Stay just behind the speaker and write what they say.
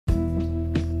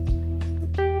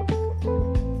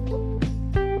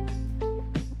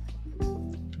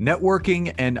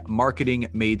Networking and marketing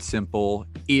made simple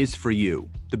is for you,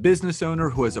 the business owner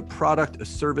who has a product, a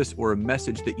service, or a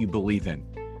message that you believe in.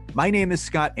 My name is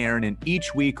Scott Aaron, and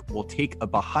each week we'll take a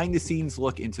behind-the-scenes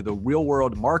look into the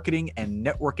real-world marketing and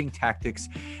networking tactics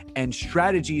and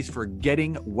strategies for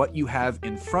getting what you have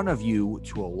in front of you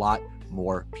to a lot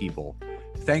more people.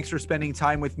 Thanks for spending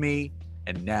time with me,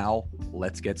 and now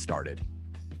let's get started.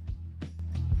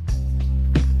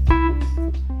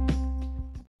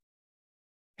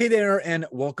 Hey there, and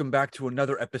welcome back to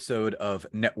another episode of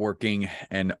Networking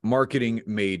and Marketing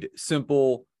Made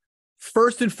Simple.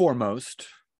 First and foremost,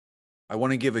 I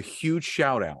want to give a huge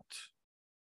shout out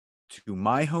to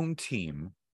my home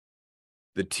team,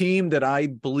 the team that I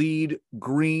bleed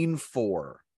green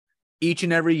for each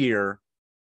and every year,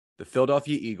 the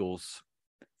Philadelphia Eagles,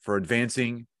 for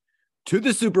advancing to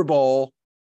the Super Bowl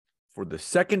for the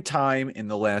second time in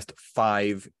the last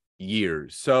 5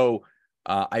 years. So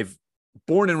I've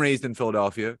born and raised in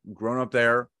Philadelphia, grown up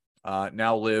there,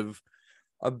 now live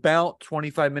about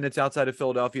 25 minutes outside of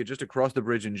Philadelphia, just across the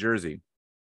bridge in Jersey.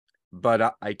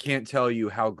 But I can't tell you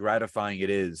how gratifying it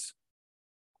is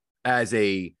as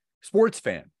a sports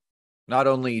fan, not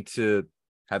only to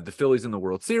have the Phillies in the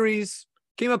World Series,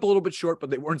 came up a little bit short, but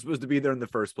they weren't supposed to be there in the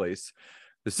first place.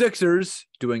 The Sixers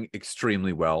doing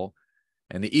extremely well,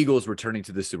 and the Eagles returning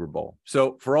to the Super Bowl.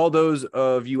 So for all those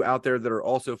of you out there that are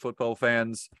also football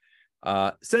fans,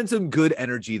 send some good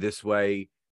energy this way,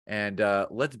 and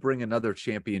let's bring another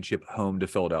championship home to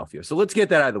Philadelphia. So let's get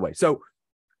that out of the way. So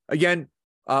again,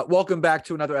 welcome back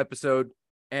to another episode,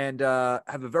 and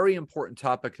have a very important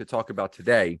topic to talk about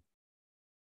today.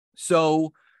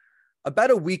 So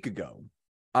about a week ago,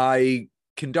 I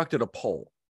conducted a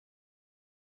poll,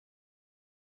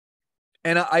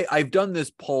 and I've done this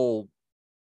poll,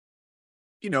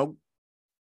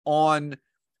 on,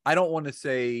 I don't want to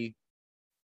say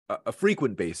a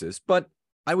frequent basis, but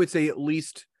I would say at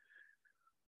least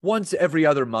once every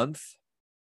other month,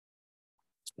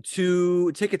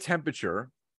 to take a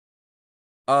temperature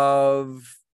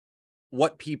of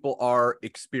what people are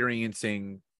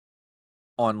experiencing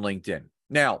on LinkedIn.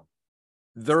 Now,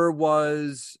 there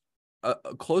was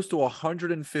close to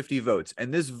 150 votes,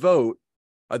 and this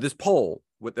poll,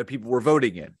 what the people were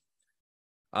voting in,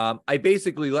 I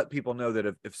basically let people know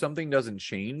that if something doesn't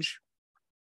change,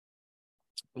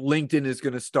 LinkedIn is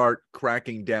going to start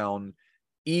cracking down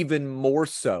even more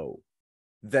so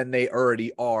than they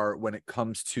already are when it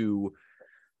comes to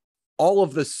all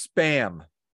of the spam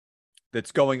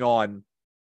that's going on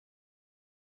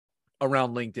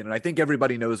around LinkedIn. And I think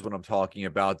everybody knows what I'm talking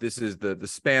about. This is the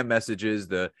spam messages,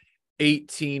 the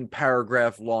 18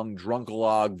 paragraph long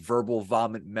drunkalog verbal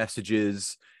vomit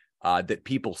messages that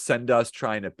people send us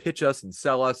trying to pitch us and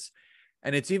sell us.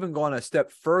 And it's even gone a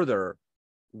step further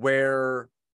where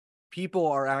people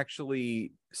are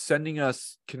actually sending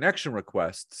us connection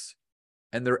requests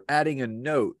and they're adding a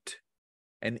note.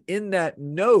 And in that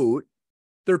note,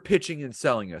 they're pitching and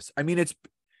selling us. I mean,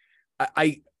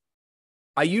 I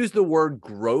use the word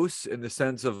gross in the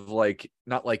sense of like,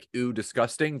 not like ooh,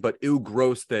 disgusting, but ooh,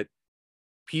 gross, that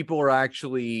people are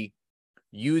actually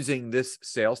using this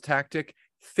sales tactic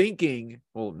thinking,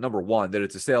 well, number one, that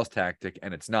it's a sales tactic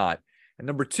and it's not. And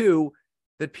number two,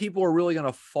 that people are really going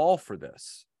to fall for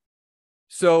this.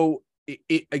 So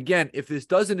again, if this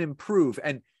doesn't improve,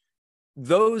 and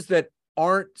those that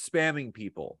aren't spamming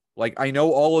people, like I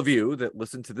know all of you that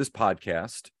listen to this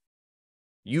podcast,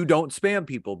 you don't spam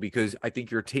people because I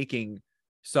think you're taking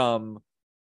some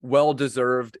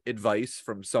well-deserved advice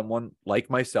from someone like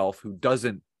myself who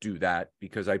doesn't do that,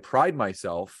 because I pride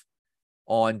myself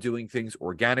on doing things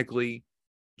organically,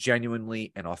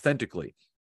 genuinely, and authentically.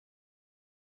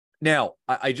 Now,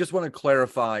 I just want to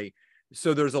clarify.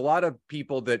 So there's a lot of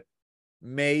people that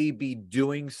may be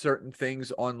doing certain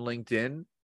things on LinkedIn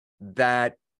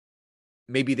that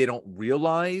maybe they don't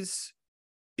realize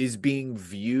is being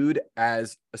viewed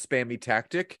as a spammy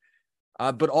tactic.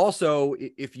 But also,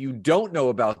 if you don't know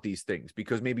about these things,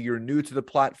 because maybe you're new to the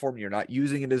platform, you're not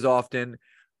using it as often,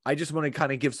 I just want to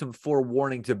kind of give some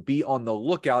forewarning to be on the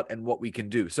lookout and what we can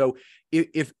do. So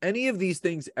if any of these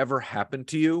things ever happen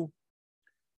to you,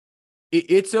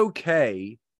 it's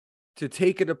okay to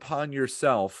take it upon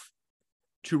yourself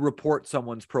to report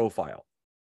someone's profile.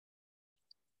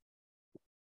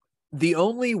 The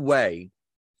only way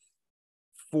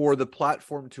for the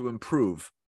platform to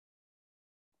improve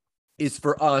is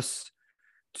for us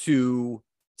to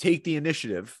take the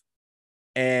initiative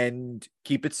and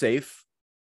keep it safe,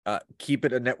 keep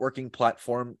it a networking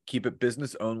platform, keep it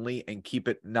business only, and keep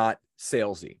it not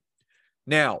salesy.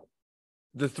 Now,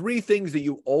 the three things that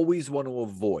you always want to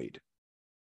avoid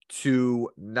to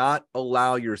not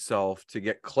allow yourself to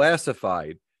get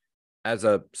classified as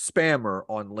a spammer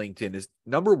on LinkedIn is,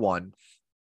 number one,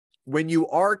 when you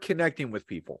are connecting with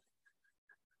people,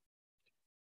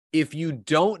 if you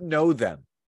don't know them,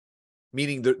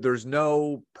 meaning that there's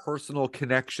no personal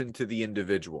connection to the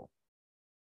individual,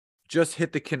 just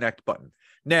hit the connect button.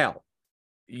 Now,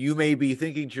 you may be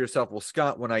thinking to yourself, well,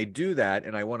 Scott, when I do that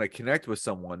and I want to connect with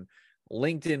someone,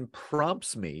 LinkedIn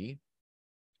prompts me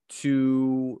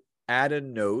to add a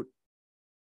note,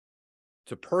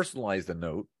 to personalize the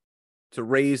note, to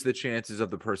raise the chances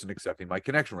of the person accepting my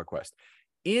connection request.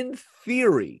 In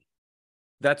theory,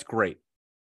 that's great.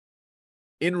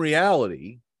 In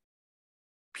reality,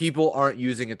 people aren't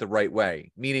using it the right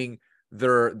way, meaning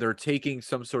they're taking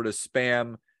some sort of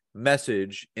spam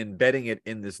message, embedding it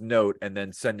in this note, and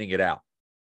then sending it out.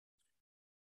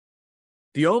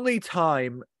 The only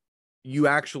time you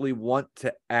actually want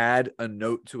to add a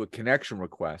note to a connection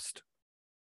request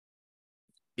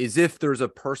is if there's a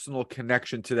personal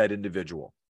connection to that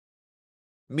individual,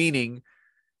 meaning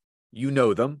you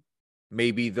know them.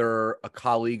 Maybe they're a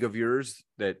colleague of yours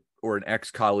or an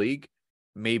ex-colleague.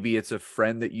 Maybe it's a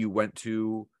friend that you went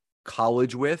to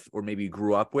college with, or maybe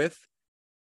grew up with.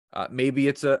 Maybe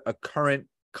it's a current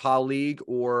colleague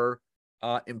or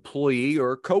employee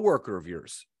or coworker of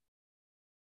yours.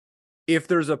 If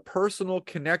there's a personal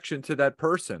connection to that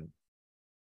person,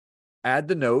 add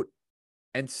the note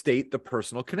and state the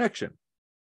personal connection.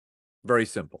 Very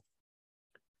simple.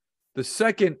 The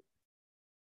second,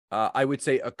 I would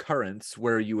say, occurrence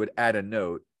where you would add a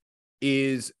note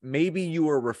is maybe you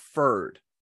were referred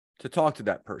to talk to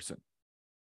that person.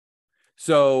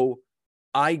 So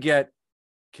I get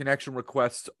connection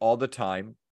requests all the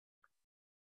time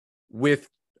with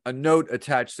a note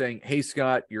attached saying, hey,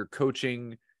 Scott, you're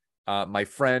coaching my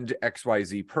friend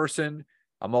XYZ person.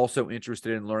 I'm also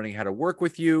interested in learning how to work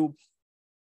with you.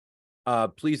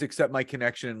 Please accept my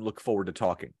connection and look forward to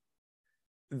talking.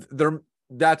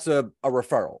 That's a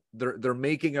referral. They're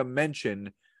making a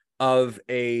mention of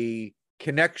a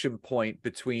connection point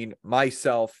between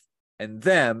myself and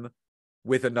them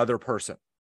with another person.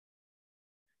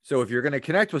 So if you're going to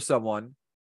connect with someone,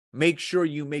 make sure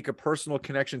you make a personal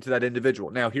connection to that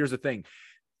individual. Now, here's the thing.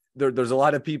 There's a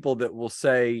lot of people that will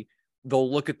say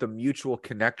they'll look at the mutual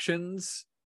connections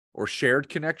or shared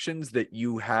connections that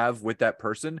you have with that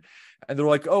person. And they're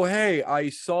like, oh, hey, I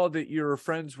saw that you're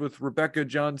friends with Rebecca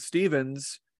John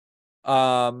Stevens.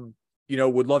 Would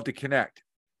love to connect.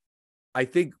 I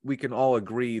think we can all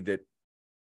agree that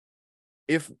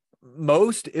if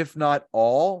not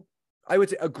all, I would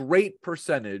say a great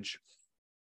percentage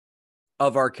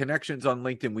of our connections on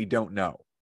LinkedIn, we don't know.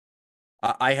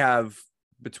 I have,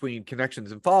 between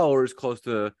connections and followers, close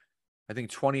to, I think,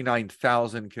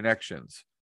 29,000 connections.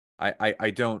 I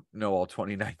don't know all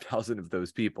 29,000 of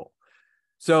those people.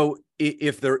 So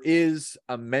if there is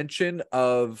a mention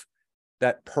of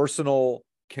that personal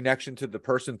connection to the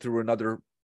person through another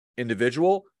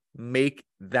individual, make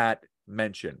that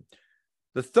mention.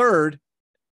 The third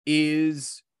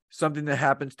is something that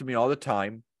happens to me all the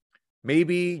time.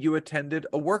 Maybe you attended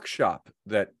a workshop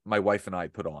that my wife and I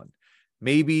put on.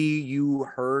 Maybe you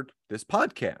heard this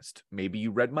podcast. Maybe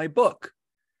you read my book.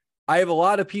 I have a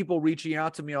lot of people reaching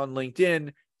out to me on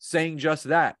LinkedIn saying just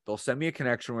that. They'll send me a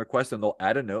connection request and they'll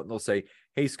add a note and they'll say,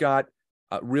 hey, Scott,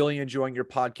 really enjoying your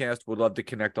podcast. Would love to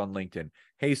connect on LinkedIn.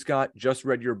 Hey, Scott, just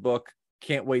read your book.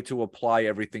 Can't wait to apply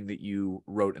everything that you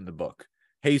wrote in the book.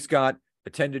 Hey, Scott,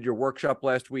 attended your workshop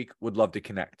last week. Would love to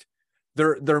connect.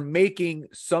 They're making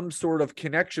some sort of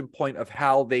connection point of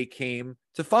how they came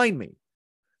to find me.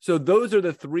 So those are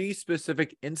the three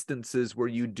specific instances where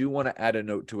you do want to add a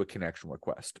note to a connection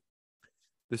request.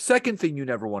 The second thing you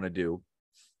never want to do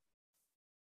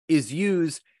is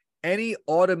use any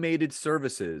automated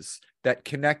services that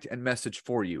connect and message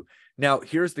for you. Now,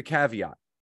 here's the caveat.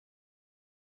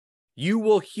 You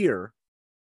will hear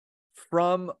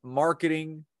from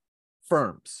marketing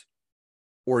firms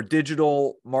or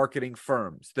digital marketing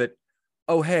firms that,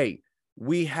 oh, hey,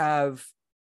 we have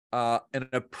an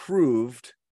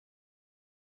approved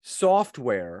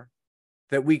software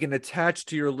that we can attach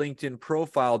to your LinkedIn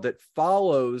profile that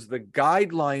follows the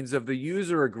guidelines of the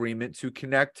user agreement to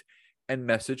connect and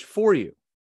message for you.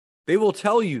 They will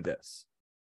tell you this.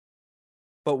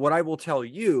 But what I will tell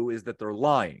you is that they're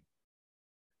lying.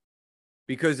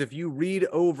 Because if you read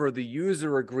over the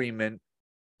user agreement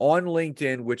on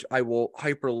LinkedIn, which I will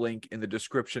hyperlink in the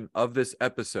description of this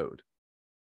episode,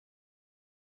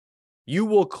 you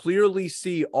will clearly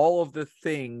see all of the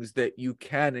things that you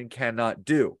can and cannot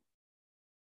do.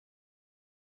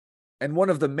 And one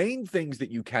of the main things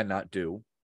that you cannot do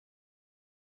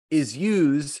is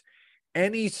use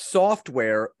any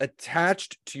software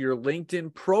attached to your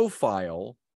LinkedIn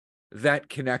profile that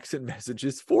connects and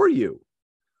messages for you.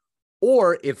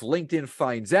 Or if LinkedIn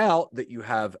finds out that you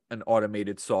have an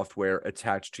automated software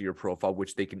attached to your profile,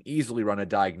 which they can easily run a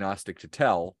diagnostic to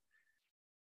tell,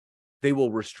 they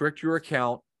will restrict your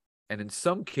account, and in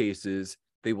some cases,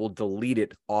 they will delete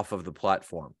it off of the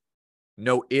platform.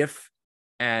 No if,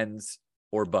 ands,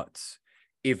 or buts.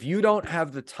 If you don't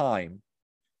have the time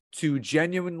to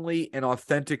genuinely and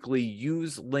authentically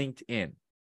use LinkedIn,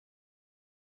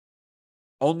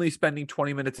 only spending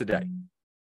 20 minutes a day,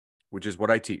 which is what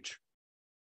I teach,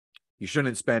 you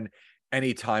shouldn't spend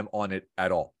any time on it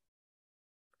at all.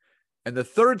 And the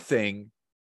third thing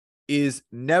is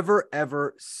never,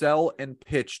 ever sell and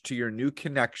pitch to your new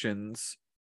connections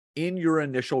in your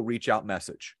initial reach out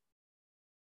message.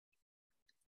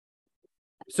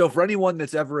 So for anyone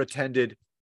that's ever attended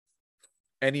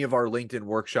any of our LinkedIn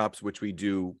workshops, which we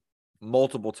do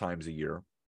multiple times a year,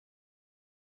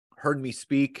 heard me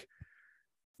speak,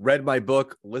 read my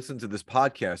book, listened to this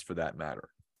podcast for that matter,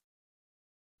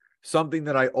 something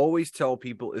that I always tell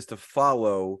people is to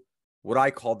follow what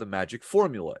I call the magic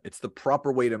formula. It's the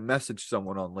proper way to message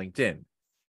someone on LinkedIn.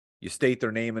 You state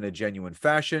their name in a genuine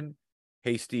fashion.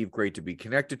 Hey, Steve, great to be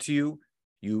connected to you.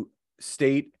 You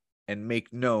state and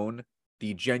make known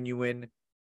the genuine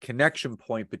connection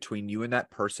point between you and that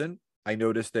person. I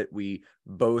noticed that we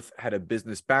both had a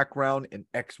business background in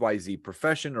XYZ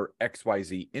profession or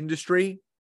XYZ industry.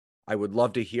 I would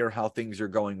love to hear how things are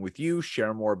going with you,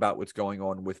 share more about what's going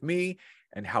on with me,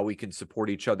 and how we can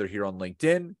support each other here on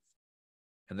LinkedIn.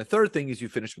 And the third thing is you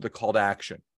finish with a call to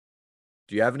action.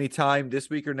 Do you have any time this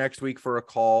week or next week for a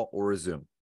call or a Zoom?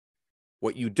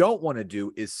 What you don't want to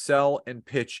do is sell and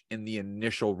pitch in the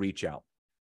initial reach out.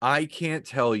 I can't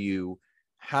tell you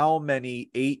how many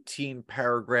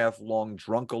 18-paragraph long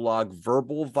drunkalog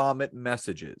verbal vomit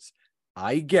messages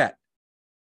I get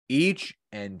each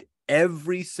and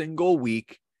every single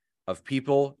week of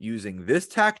people using this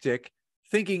tactic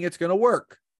thinking it's going to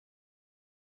work.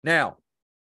 Now,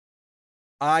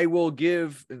 I will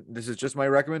give, this is just my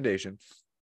recommendation,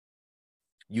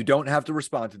 you don't have to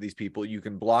respond to these people. You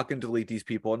can block and delete these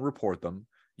people and report them.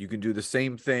 You can do the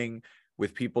same thing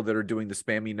with people that are doing the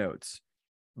spammy notes.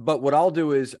 But what I'll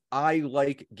do is I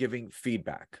like giving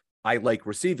feedback. I like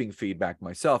receiving feedback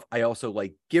myself. I also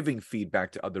like giving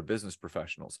feedback to other business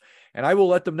professionals. And I will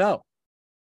let them know,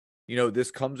 you know,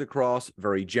 this comes across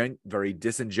very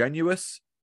disingenuous,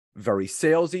 very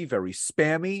salesy, very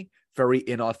spammy, very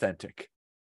inauthentic.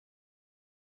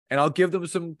 And I'll give them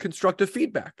some constructive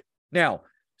feedback. Now,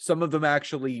 some of them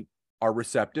actually are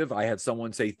receptive. I had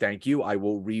someone say, thank you. I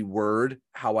will reword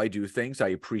how I do things. I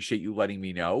appreciate you letting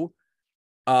me know.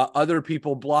 Other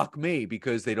people block me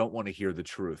because they don't want to hear the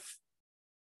truth.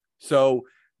 So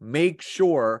make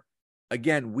sure,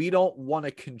 again, we don't want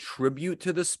to contribute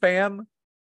to the spam.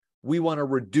 We want to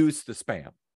reduce the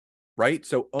spam, right?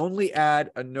 So only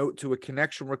add a note to a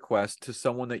connection request to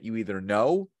someone that you either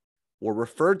know or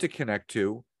referred to connect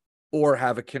to or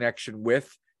have a connection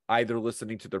with, either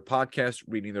listening to their podcast,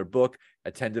 reading their book,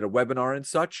 attended a webinar and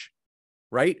such,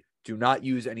 right? Do not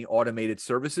use any automated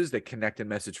services that connect and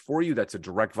message for you. That's a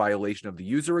direct violation of the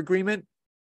user agreement.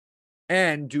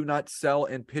 And do not sell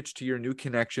and pitch to your new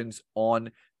connections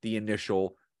on the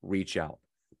initial reach out.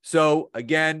 So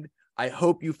again, I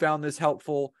hope you found this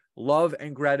helpful. Love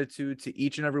and gratitude to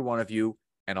each and every one of you,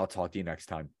 and I'll talk to you next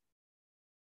time.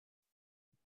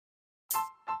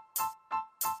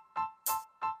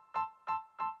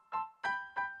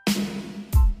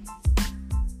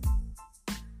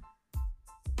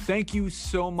 Thank you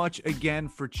so much again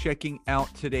for checking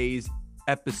out today's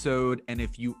episode. And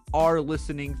if you are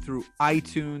listening through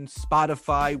iTunes,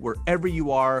 Spotify, wherever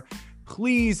you are,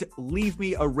 please leave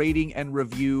me a rating and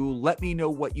review. Let me know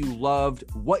what you loved,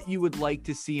 what you would like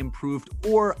to see improved,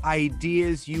 or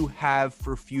ideas you have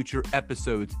for future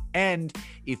episodes. And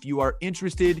if you are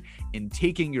interested in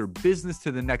taking your business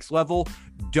to the next level,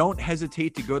 don't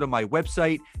hesitate to go to my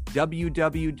website,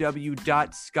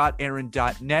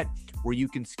 www.scottaaron.net, where you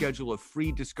can schedule a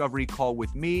free discovery call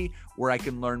with me, where I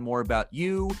can learn more about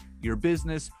you, your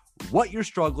business, what you're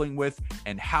struggling with,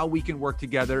 and how we can work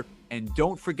together. And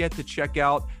don't forget to check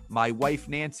out my wife,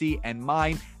 Nancy, and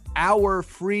mine, our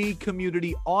free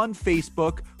community on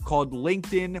Facebook called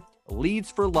LinkedIn Leads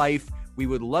for Life. We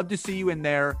would love to see you in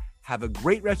there. Have a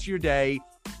great rest of your day.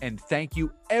 And thank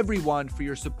you, everyone, for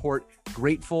your support.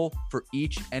 Grateful for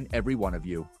each and every one of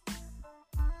you.